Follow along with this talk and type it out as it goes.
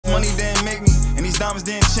money didn't make me, and these diamonds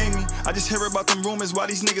didn't chain me. I just hear about them rumors while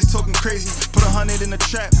these niggas talking crazy. Put 100 in the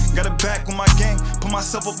trap, got it back with my gang. Put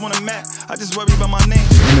myself up on the map, I just worry about my name.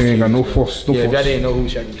 Nigga ain't got no force. No yeah, force. if y'all didn't know who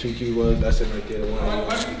Shaq 2Q was, that's it right there.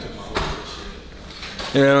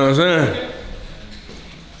 You know what I'm saying?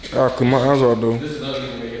 I'll clean my eyes out though.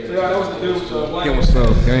 Get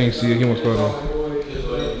myself. I ain't see it. Get myself though.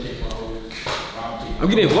 I'm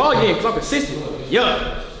getting vlog game because I'm consistent.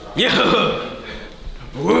 Yeah. Yeah.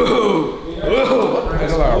 Whoa.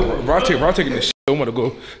 Whoa. Bro, I'm taking this shit. I'm gonna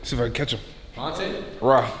go see if I can catch him. Fonte?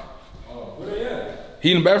 Raw. Where they at?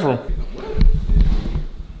 He in the bathroom.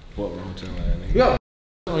 What wrong to that? Yeah.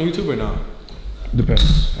 On YouTube or not?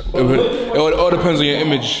 Depends. It all depends on your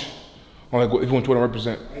image. On like if you want to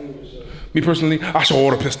represent. Me personally, I show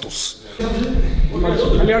all the pistols. I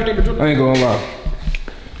ain't gonna lie.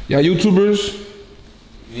 Yeah, YouTubers.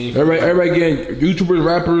 Everybody getting YouTubers,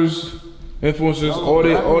 rappers, influencers, all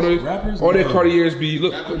their Cartiers be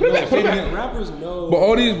look. Rappers, no. But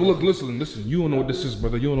all these, look, listen. You don't know what this is,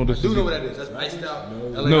 brother. You don't know what this is. You know what that is? That's iced out.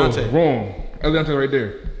 No, wrong. Eliante right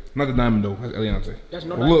there. Not the diamond though. That's Eliante. That's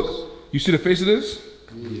no look, you see the face of this?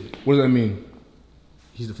 Yeah. What does that mean?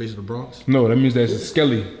 He's the face of the Bronx. No, that means that's a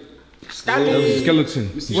skelly. Skelly.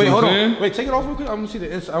 Skeleton. Wait, hold on. Wait, take it off real quick. I'm gonna see the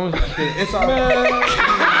inside. I want to see the inside.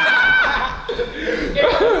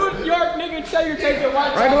 New York nigga tell you take your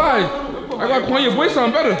watch. I ain't gonna lie. I got Quan, your voice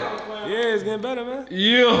sound better. Yeah, it's getting better, man.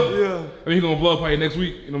 Yeah. I mean, he gonna blow up probably next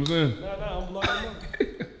week. You know what I'm saying? Nah, I'm blowing up.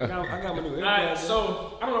 I got my new AirPods. Alright,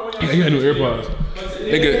 so I don't know what you got new AirPods.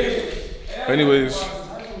 Nigga. Anyways,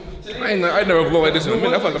 I never blow like this in a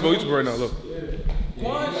minute. I feel like I'm a YouTuber right now. Look.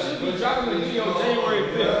 Quan should be dropping the video January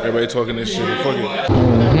 5th. Everybody talking this shit. Fuck it.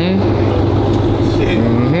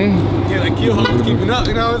 Yeah, like Kill Hope's keeping up.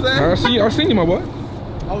 You know what I'm saying? I seen you, my boy.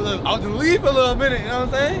 I was in the lead for a little minute. You know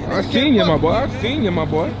what I'm saying? I seen you, my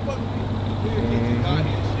boy.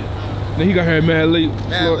 Then he got here mad late.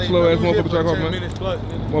 Slow ass motherfucker track off, man.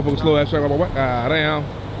 Motherfucker slow ass track off, my boy. Ah, damn.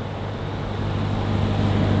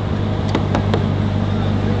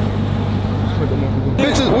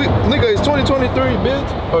 Bitches, nigga, it's 2023,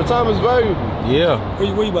 bitch. Our time is valuable. Yeah.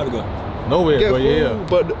 Where you about to go? Nowhere, Get but food, yeah.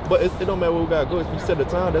 But it don't matter where we gotta go. If you set the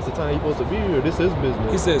time, that's the time you're supposed to be here. This is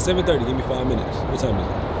business. He said 7:30. Give me 5 minutes. What time is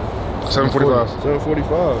it? 7:45.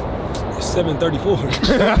 7:45. It's 7:34.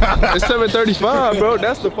 It's 7:35, bro.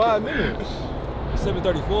 That's the 5 minutes. It's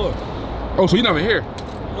 7:34. Oh, so you're not even here?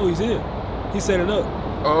 Oh, he's here. He's setting up.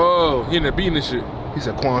 Oh, he in there beating this shit. He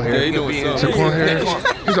said Quan here. Yeah, he doing something. He said Quan here.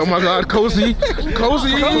 He said, oh my God, cozy.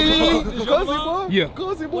 Cozy. Cozy boy? Yeah.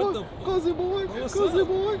 Cozy boy? Cozy boy? Cozy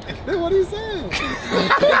boy? That's what he's saying.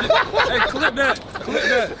 Hey, clip that. Clip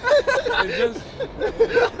that.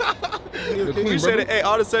 You said, hey,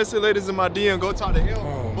 all the sexy ladies in my DM, go talk to him.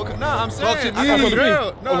 Oh, nah, I'm saying, I got a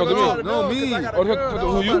girl. No, me.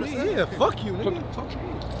 Who you? Yeah, fuck you, nigga.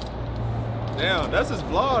 Damn, that's his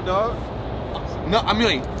vlog, dog. No, I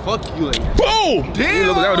mean, like, fuck you, like. Boom! Damn!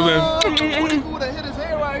 Look, that would've been. You would've hit his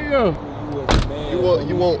head right here. You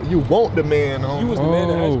want the man, homie. You was the man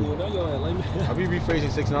in high school. Now you're like me. Are we rephrasing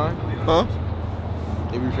 6ix9ine? Huh?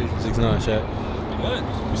 They rephrasing 6ix9ine, Shaq. What?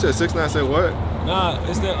 You said 6ix9ine said what? Nah,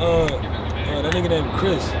 it's that nigga named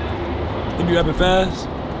Chris. He be rapping fast.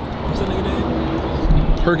 What's that nigga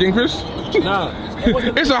name? Hurricane Chris? Nah.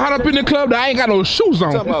 It's a hot up in the club that I ain't got no shoes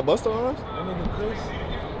on. You talking about Busta Rhymes? That nigga Chris.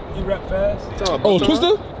 He rap fast. Oh,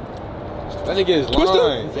 Twister? That nigga is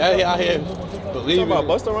lying. I hear. Believe you talking about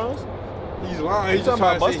Busta Rhymes? He's lying. You talking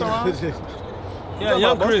about Busta Rhymes? Yeah,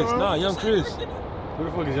 Young Chris. Nah, Young Chris. Who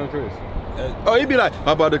the fuck is Young Chris? Oh, he be like,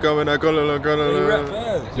 how about to come in that color? He rap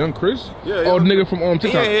fast. Young Chris? Yeah. Oh, the nigga from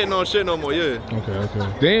TikTok. He ain't hitting on shit no more, yeah. Okay.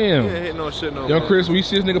 Damn. He ain't hitting on shit no more. Young Chris, when you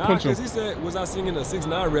see this nigga punch him. He said, was I singing a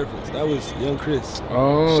 6ix9ine reference? That was Young Chris.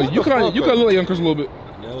 Oh, you could look like Young Chris a little bit.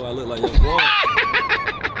 No, I look like Young Quan.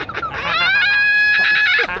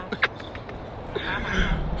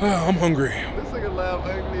 I'm hungry. This nigga laugh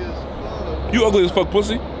ugly as fuck. You ugly as fuck,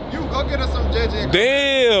 pussy. You go get us some JJ.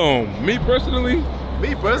 Damn. Me personally,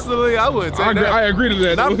 I wouldn't take that. I agree to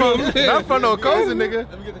that. Not from no cozy, nigga.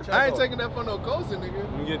 I ain't taking that from no cozy, nigga.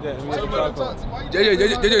 Let me get that.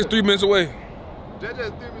 JJ's 3 minutes away. JJ's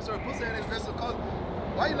 3 minutes away. Pussy ain't expensive cozy.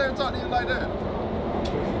 Why you let him talk to you like that?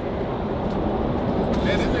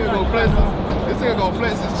 Man, this nigga gonna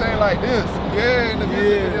flex his chain like this. Yeah, in the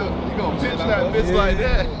video. You gonna pitch that bitch like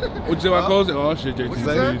that. What you close it? Oh shit,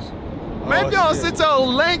 JJ. Man, if you don't sit your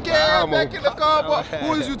lank ass back in the car, boy,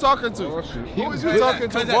 who is you talking to? Who is you talking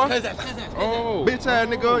to, boy? Oh. Bitch ass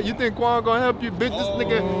nigga, you think Quan gonna help you? Bitch, this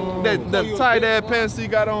nigga, that tight ass pants he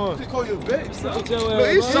got on. He call you a bitch. Look,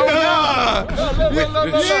 he's showing up.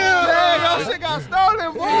 Yeah, your shit got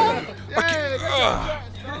stolen, boy.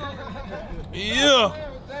 Yeah.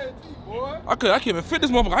 I can't even fit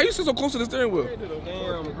this motherfucker. How you sit so close to the steering wheel?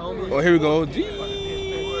 Oh, here we go.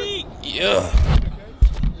 Yeah.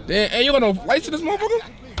 Damn, and you got no lights in this motherfucker?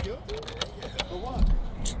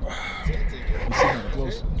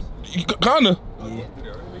 Kinda. Yeah.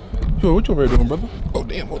 Yo, what you over here doing, brother? Oh,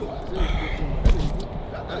 damn, hold on.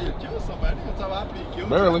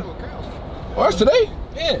 Barely. Oh, that's today?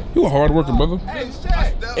 Yeah. You a hard worker, brother.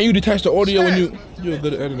 And you detach the audio when you're a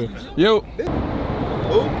good editor. Yo. Who?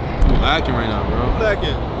 You lacking right now, bro.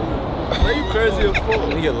 Lacking? Where you crazy as fuck?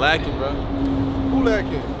 Nigga lacking, bro. Who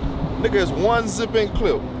lacking? Nigga is one zipping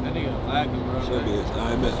clip. That nigga lacking, bro.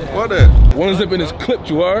 What that? One zip in is clipped,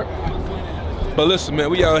 you are. But listen, man,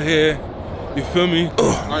 we out here. You feel me?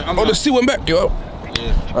 Oh, the seat went back, yo.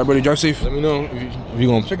 Yeah. All right, buddy, drive safe. Let me know if you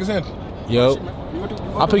gonna check his hand. Yo.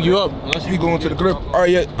 I'll pick you up. Unless you going to the crib. All right,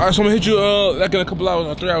 yeah. All right, so I'm gonna hit you like in a couple hours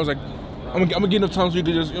or 3 hours. Like, I'm gonna get enough time so you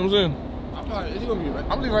can just, you know what I'm saying?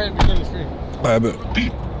 I'm leaving right in the beginning of the screen. All right, bet.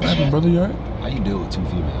 What happened, brother? You all right? How you deal with 2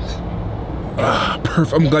 females? Ah,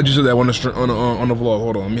 perfect. I'm glad you said that on the vlog.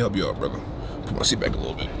 Hold on, let me help you out, brother. Put my seat back a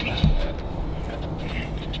little bit.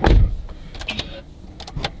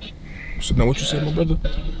 So now what you say, my brother?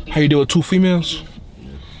 How you deal with 2 females?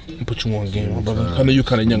 I'll put you on game, my brother. I know you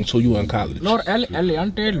kind of young, so you in college. Lord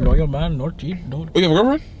Eliante, loyal man, not cheat, no. Oh, you have a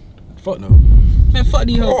girlfriend? Fuck no. Man, fuck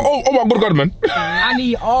these hoes. Oh my good God, man. I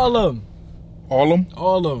need all of them. All of them?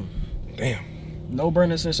 All of them. Damn. No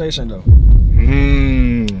burning sensation though.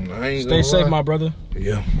 I ain't Stay safe, my brother.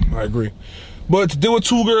 Yeah, I agree. But to deal with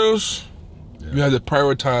 2 girls, you have to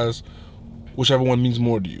prioritize whichever one means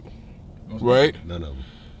more to you. Right? None of them.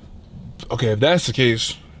 Okay, if that's the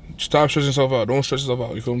case, stop stressing yourself out. Don't stress yourself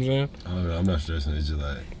out. You feel what I'm saying? I'm not stressing. It's just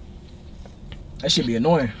like, that should be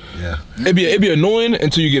annoying. yeah. It'd be annoying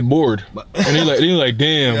until you get bored. And you're like,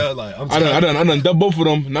 damn. Yeah, like, I done done both of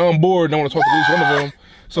them. Now I'm bored. Now I want to talk to at least one of them.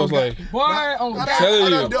 So it's like, Boy, I'm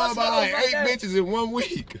telling you. I done about like 8 bitches in 1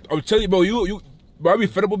 week. I'm telling you, bro. Bro, I be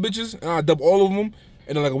fed up with bitches, and I dub all of them,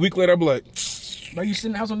 and then like a week later, I be like, bro, you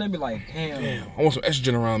sitting in the house on there, be like, damn. I want some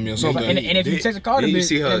estrogen around me or something. And if you text a card, you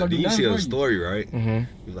see her story, right?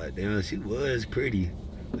 Mm-hmm. You're like, damn, she was pretty.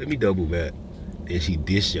 Let me double back. Then she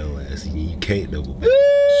dish your ass, and you can't double back.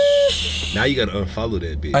 Now you gotta unfollow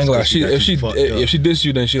that bitch. I ain't gonna lie. If she diss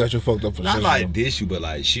you, then she got you fucked up for sure. Not like dish you, but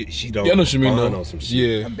like she don't. Yeah, I know what you mean, though. On some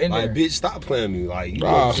shit. Yeah. Like, bitch, stop playing me. Like, you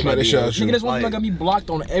smack that shit out you. Nigga, this one got me blocked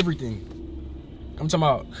on everything. I'm talking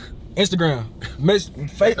about Instagram,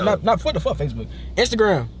 not what the fuck Facebook,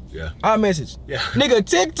 Instagram. Yeah. iMessage. Yeah. Nigga,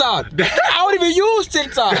 TikTok. I don't even use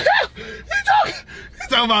TikTok. He's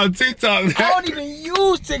talking about TikTok. Man. I don't even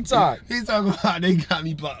use TikTok. He's talking about they got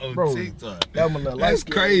me blocked on TikTok. That's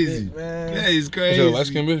crazy. Bitch, man. That is crazy. Light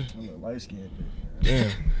skin bitch. I'm a light skin bitch.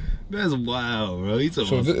 Damn. That's wild, bro. He's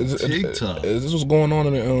talking about TikTok. Is this what's going on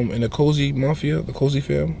in the cozy mafia, the cozy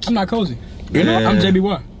fam? I'm not cozy. You know, I'm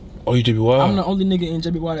JBY. Oh, you JBY? I'm the only nigga in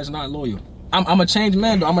JBY that's not loyal. I'm a changed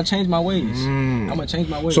man, though. I'm gonna change my ways. I'm gonna change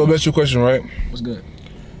my ways. So that's your question, right? What's good?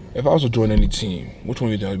 If I was to join any team, which one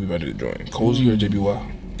do you think I'd be better to join? Cozy or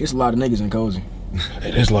JBY? There's a lot of niggas in cozy.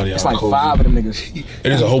 It is a lot of y'all. It's like cozy. 5 of them niggas.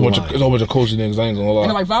 It is a whole bunch of cozy niggas. I ain't gonna lie.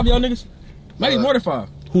 Ain't like 5 of y'all niggas? Maybe more than 5.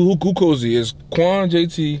 Who cozy is? Quan,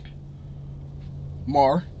 JT,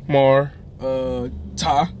 Mar,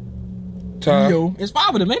 Ty. Yo, it's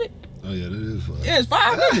 5 of them, ain't it? Oh yeah, that is fun. Yeah, it's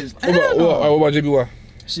 5 niggas. What about JBY?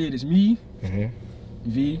 Shit, it's me,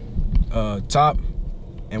 V, Top,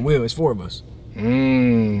 and Will. It's 4 of us. So they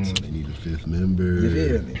need a 5th member. You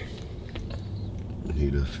feel me?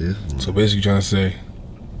 Need a 5th one. So basically trying to say,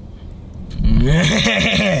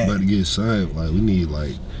 about to get signed, like we need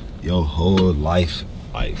like your whole life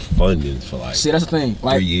like funding for like see, that's the thing.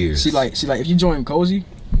 Like 3 years. See, like if you join Cozy,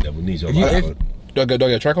 yeah, we need your you- life. do I get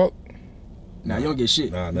a track hawk? nah, you don't get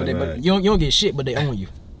shit. Nah, but nah. you don't get shit, but they own you.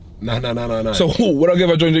 No. So what do I get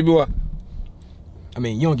if I join JBY? I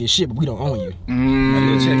mean, you don't get shit, but we don't own you.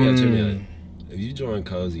 Check me out. If you join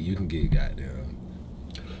Cozy, you can get goddamn.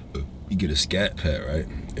 You get a scat pack, right?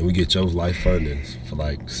 And we get your life fundings for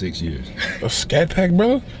like 6 years. A scat pack,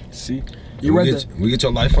 brother? See, We get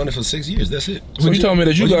your life funding for 6 years. That's it. So you telling me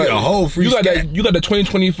that you got a whole free you got scat? that you got the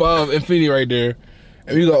 2025 Infinity right there,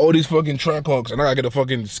 and you got all these fucking track hawks, and I gotta get a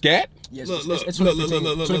fucking scat? Yes, Look, it's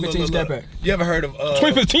 2015 scat pack. You ever heard of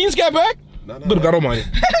 2015 scat pack? No. Good God Almighty!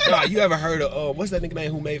 Nah, you ever heard of what's that nigga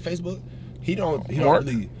name who made Facebook? He don't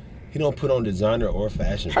put on designer or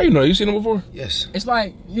fashion. How you know? You seen him before? Yes. It's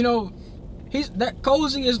like, you know, that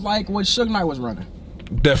Cozy is like what Suge Knight was running.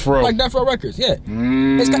 Death Row. Like Death Row Records, yeah.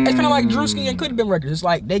 It's kind of like Drewski and Could Have Been Records. It's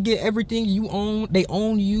like they get everything you own, they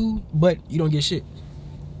own you, but you don't get shit.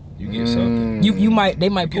 You get something. They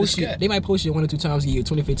might get a post you. scat. They might post you 1 or 2 times a year.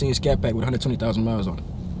 2015 scat pack with 120,000 miles on it.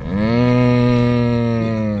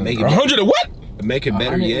 Make it 100 of what? Make it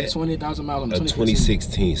better yet. 120,000 miles on A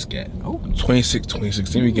 2016 scat. Oh, 2016.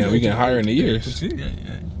 We getting higher in the years. I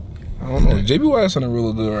don't know. JBY is sounding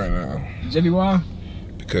real good right now. JBY.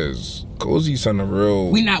 Because Cozy sounding real.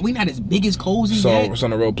 We not as big as Cozy So yet. it's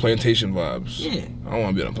on the real plantation vibes. Yeah. I don't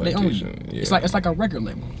want to be on a plantation. Yeah. It's like a record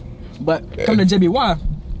label. But coming to JBY,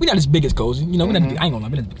 we not as big as Cozy. You know, we not. I ain't gonna lie,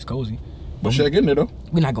 we not as big as Cozy. But shit, getting there though.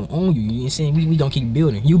 We not gonna own you. You know what I'm saying? We gonna keep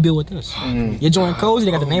building. You build with us. You join Cozy,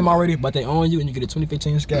 they got the name already, but they own you, and you get a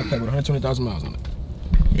 2015 scat pack with 120,000 miles on it.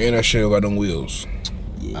 And that shit got them wheels.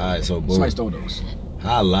 Yeah. All right, so boom. Somebody stole those.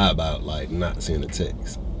 I lie about like not seeing the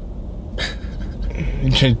text.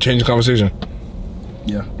 Change the conversation.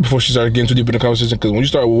 Yeah. Before she started getting too deep in the conversation, because when you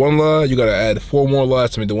start with one lie, you gotta add 4 more lies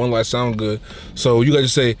to make the one lie sound good. So you gotta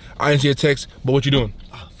just say, I didn't see a text, but what you doing?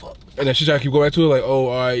 Oh fuck. And then she try to keep going back to it like, oh,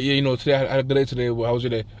 all right, yeah, you know, today I had a good day today. Well, how was your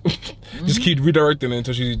day? Just keep redirecting it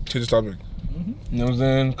until she changes the topic. You know what I'm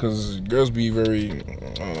saying? Because girls be very,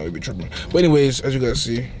 they be tripping. But anyways, as you guys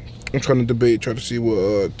see, I'm trying to try to see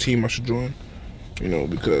what team I should join. You know,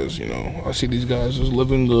 because, you know, I see these guys just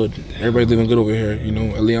living good. Everybody living good over here. You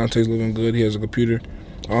know, Eliante's living good. He has a computer.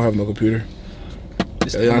 I don't have no computer.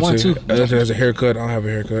 Eliante has a haircut. I don't have a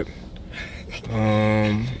haircut.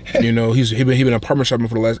 You know, he been apartment shopping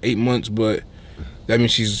for the last 8 months, but that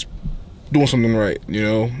means she's doing something right. You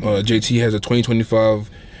know, JT has a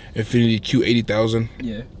 2025 Infiniti Q80,000.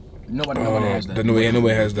 Yeah. Nobody has that.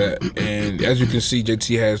 Nobody has that. And as you can see,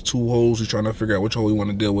 JT has 2 holes. He's trying to figure out which hole he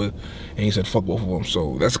want to deal with. And he said, fuck both of them.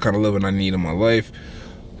 So that's the kind of living I need in my life.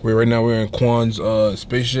 Right now we're in Quan's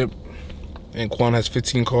spaceship. And Quan has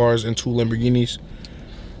 15 cars and 2 Lamborghinis.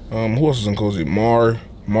 Who else is in Cozy? Mar,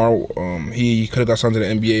 he could have got signed to the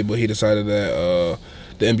NBA, but he decided that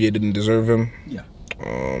the NBA didn't deserve him. Yeah.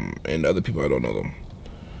 And the other people, I don't know them.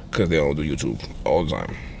 Because they don't do YouTube all the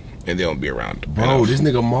time. And they don't be around. Bro, this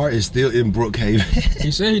nigga Mar is still in Brookhaven.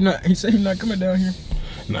 He said he not coming down here.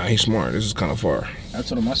 Nah, he's smart. This is kind of far. I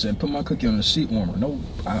told him, I said, put my cookie on the seat warmer. No,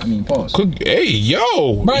 I mean, pause. Hey,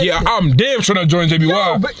 yo. Right. Yeah, I'm damn sure not joining JBY.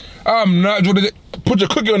 Yo, but- I'm not joining. Put your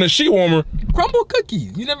cookie on the sheet warmer. Crumble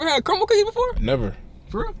cookies. You never had crumble cookie before? Never.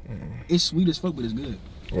 For real? It's sweet as fuck, but it's good.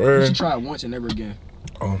 Word. You should try it once and never again.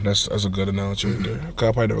 Oh, that's a good analogy right there. I'll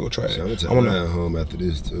probably never go try it. I'm gonna home after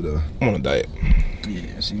this too, though. I'm on a diet.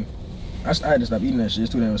 Yeah, see. I had to stop eating that shit.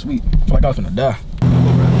 It's too damn sweet. I feel like I was finna die.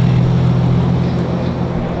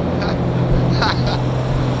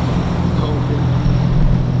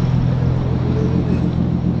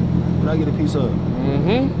 When I get a piece of,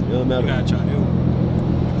 it don't matter. Gotta try that.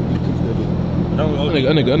 Don't OD.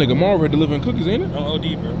 A nigga Marv delivering cookies, ain't it? Don't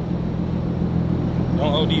OD, bro.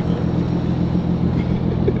 Don't OD, bro.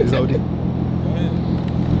 It's OD.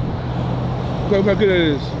 Look how good it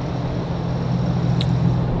is.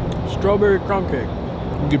 Strawberry crumb cake.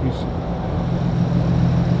 Give me.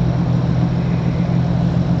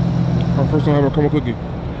 Our first time having a crumble cookie.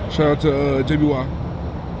 Shout out to JBY.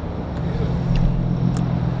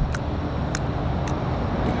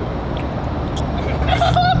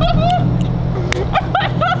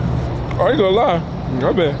 I ain't gonna lie.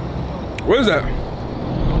 I bet. What is that?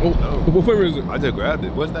 What flavor is it? I just grabbed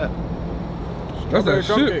it. What's that? That's that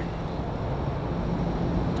crumb shit. cake.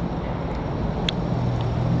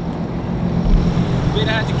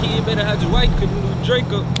 Better have the kid, better have the wife, couldn't do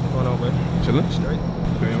Draco. What's going on, man? Chillin'. Straight.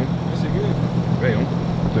 Damn. That shit good. Damn.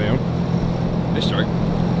 Damn. It's straight.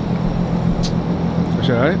 That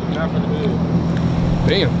shit alright? Not from the hood.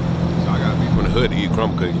 Damn. So I gotta be from the hood to eat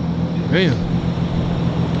crumb cookie. Damn.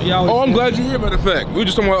 He always Oh, I'm glad you're here, matter of fact. We were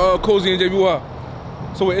just talking about Cozy and JBY.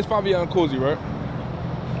 So wait, it's 5 on Cozy, right?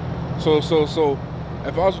 So if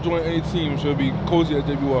I was to join any team, should it be Cozy or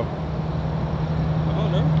JBY? I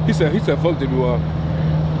don't know. He said fuck JBY.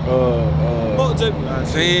 Fuck JB.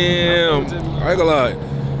 Damn. I ain't gonna lie.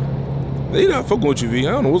 They not fucking with you, V.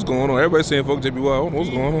 I don't know what's going on. Everybody saying fuck JBY. I don't know what's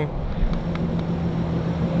going on.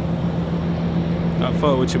 I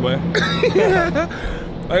fuck with you, boy.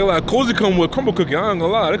 I ain't gonna lie. Cozy come with crumble cookie. I ain't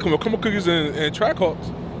gonna lie. They come with crumble cookies and track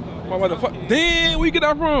hawks. My motherfucker. Damn, where you get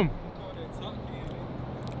that from?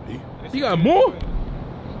 He got more?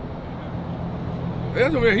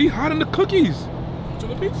 That's over there. He hot in the cookies. To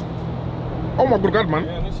the pizza. Oh my god, man.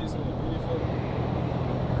 Yeah, that shit's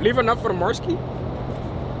Leave enough for the Marsky.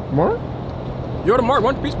 More? You're the Mark.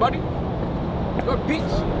 1 piece, buddy. You're a piece.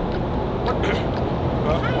 1 piece.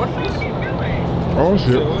 1 piece. Oh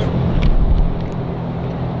shit. Ole.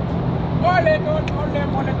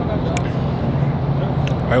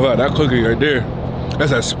 I got that cookie right there.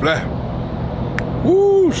 That's a splat.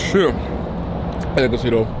 Woo, shit. I got to see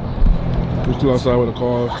though. We're still outside with the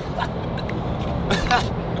cars.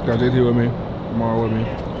 Got JT with me, Mara with me,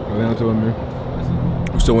 Atlanta with me.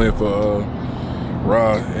 We're still waiting for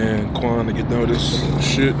Rod and Quan to get done with this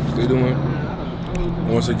shit they doing.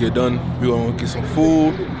 Once they get done, we're gonna get some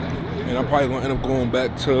food, and I'm probably gonna end up going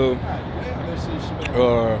back to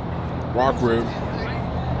Rock Rib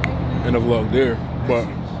and the vlog there. But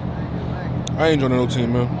I ain't joining no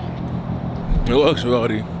team, man. No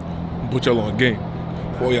actuality, put y'all on game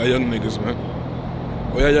for all y'all young niggas, man.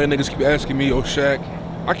 All y'all young niggas keep asking me, yo, Shaq.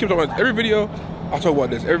 I keep talking about every video. I talk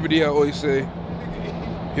about this every video. I always say,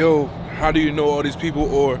 yo, how do you know all these people?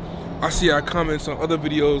 Or I see our comments on other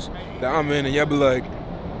videos that I'm in, and y'all be like,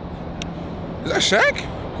 is that Shaq?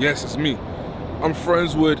 Yes, it's me. I'm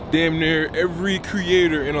friends with damn near every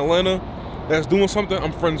creator in Atlanta that's doing something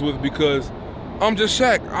I'm friends with because I'm just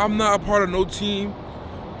Shaq. I'm not a part of no team.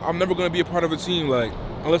 I'm never gonna be a part of a team, like,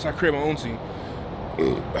 unless I create my own team.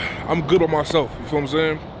 I'm good by myself, you feel what I'm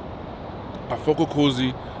saying? I fuck with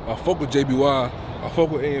Cozy, I fuck with JBY, I fuck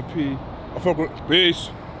with AMP, I fuck with Peace.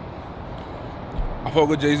 I fuck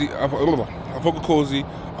with Jay-Z, I fuck with Cozy,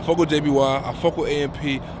 I fuck with JBY, I fuck with AMP,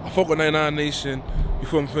 I fuck with 99 Nation, you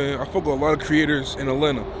feel what I'm saying? I fuck with a lot of creators in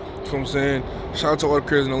Atlanta, you feel what I'm saying? Shout out to all the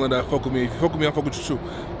creators in Atlanta that fuck with me. If you fuck with me, I fuck with you too.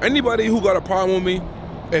 Anybody who got a problem with me,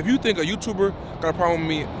 if you think a YouTuber got a problem with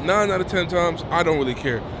me, 9 out of 10 times, I don't really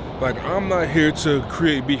care. Like, I'm not here to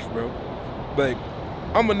create beef, bro. Like,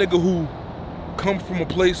 I'm a nigga who comes from a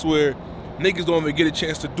place where niggas don't even get a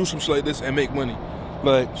chance to do some shit like this and make money.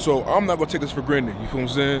 Like, so I'm not gonna take this for granted, you feel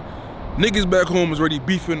what I'm saying? Niggas back home is already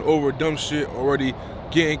beefing over dumb shit, already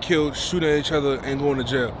getting killed, shooting at each other, and going to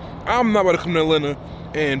jail. I'm not about to come to Atlanta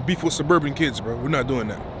and beef with suburban kids, bro. We're not doing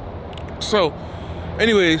that. So,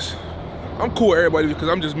 anyways, I'm cool with everybody because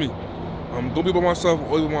I'm just me. I'm gonna be by myself,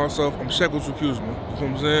 always by myself. I'm Shaq with 2 Q's, man. You feel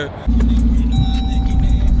what I'm saying?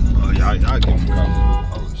 Oh, y'all get me caught.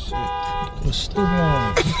 Oh, shit. What's stupid?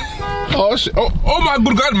 Oh, shit. Oh, my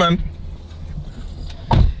good God, man.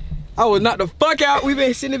 I was knocked the fuck out. We've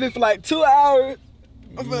been sitting in it for like 2 hours.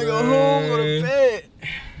 I'm finna go home, go to bed.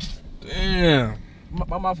 Damn.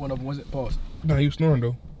 My mouth went open. Was it? Pause. Nah, you snoring,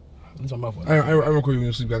 though. That's my mouth went I record you when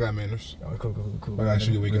you sleep. I got manners. Oh, cool. I got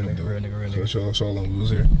you waking up, though. Real nigga. So how long we was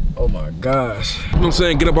here. Oh my gosh. You know what I'm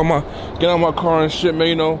saying? Get out of my car and shit, man,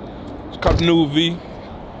 you know. Just cop the new V. You know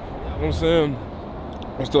what I'm saying?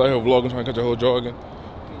 I'm still out here vlogging, trying to catch a whole jogging.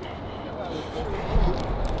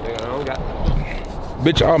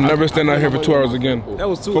 Bitch, I'm never standing out here for 2 hours again. That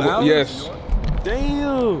was 2 hours? Yes.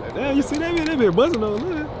 Damn, you see that been buzzing on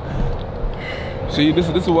there. See, this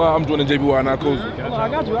is why I'm joining JBY, not Cozy. I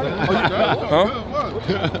got you. Huh?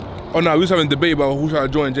 Oh no, we was having a debate about who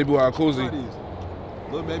should join JBY or Cozy.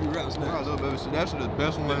 Little baby rap snacks. That's the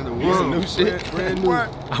best one in the world. New shit, brand new. I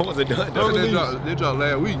wasn't done. They dropped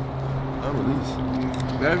last week. Unreleased.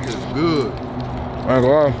 That is good. I ain't gonna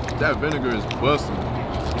lie. That vinegar is busting.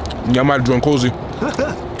 Yeah, I might join Cozy.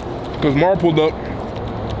 Cause Mara pulled up,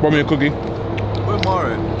 brought me a cookie. Where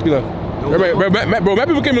Mara at? He left. Bro, mad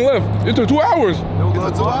people came and left. It took 2 hours. It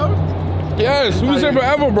took 2 hours? Yes, we was here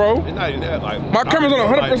forever, bro. It's not even that, like, My camera's on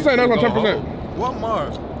 100%, that's on 10%. What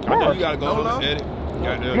Mara? I know you gotta go home and edit.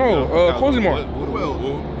 No, Cozy Mara.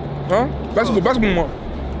 Huh? Basketball Mara.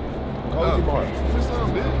 Cozy Mara.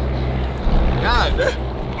 God,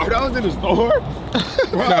 that was in the store?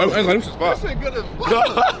 Nah, this is spot. that shit good as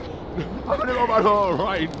fuck. I'm gonna go back home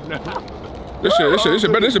right now. This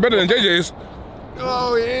shit better than JJ's.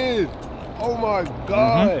 Oh, it is. Oh my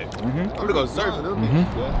God. I'm gonna go surf.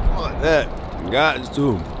 That. God, it's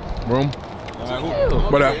too. Bro.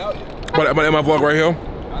 But in my vlog right here,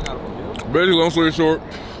 basically, long story short,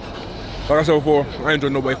 like I said before, I ain't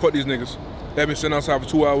enjoying nobody. Fuck these niggas. They been sitting outside for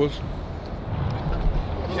 2 hours.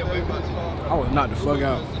 I was knocked the fuck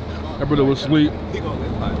out. That brother was asleep.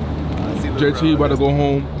 JT about to go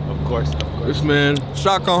home. Of course. This man.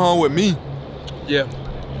 Shot come home with me. Yeah.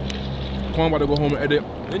 Quan about to go home and edit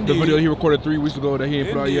the video he recorded 3 weeks ago that he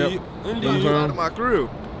ain't put out yet. Indeed. Out of my crib.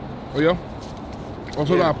 Oh yeah? Oh,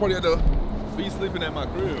 so I party at the. Be sleeping at my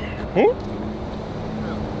crib. Huh?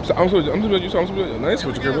 So I'm supposed to nice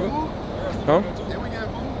with your crib, bro. Huh? Can we get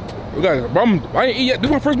food? We got it. Bro, I ain't eat yet. This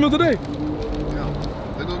is my first meal today. Yeah.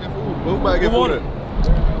 Let's go get food. Who about to get food?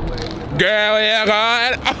 Girl, yeah,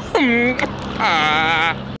 God.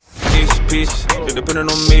 Each piece, depending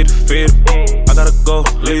on me to feed it. I gotta go,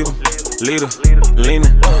 leave 'em, leader,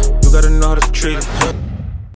 leaning. You gotta know how to treat it.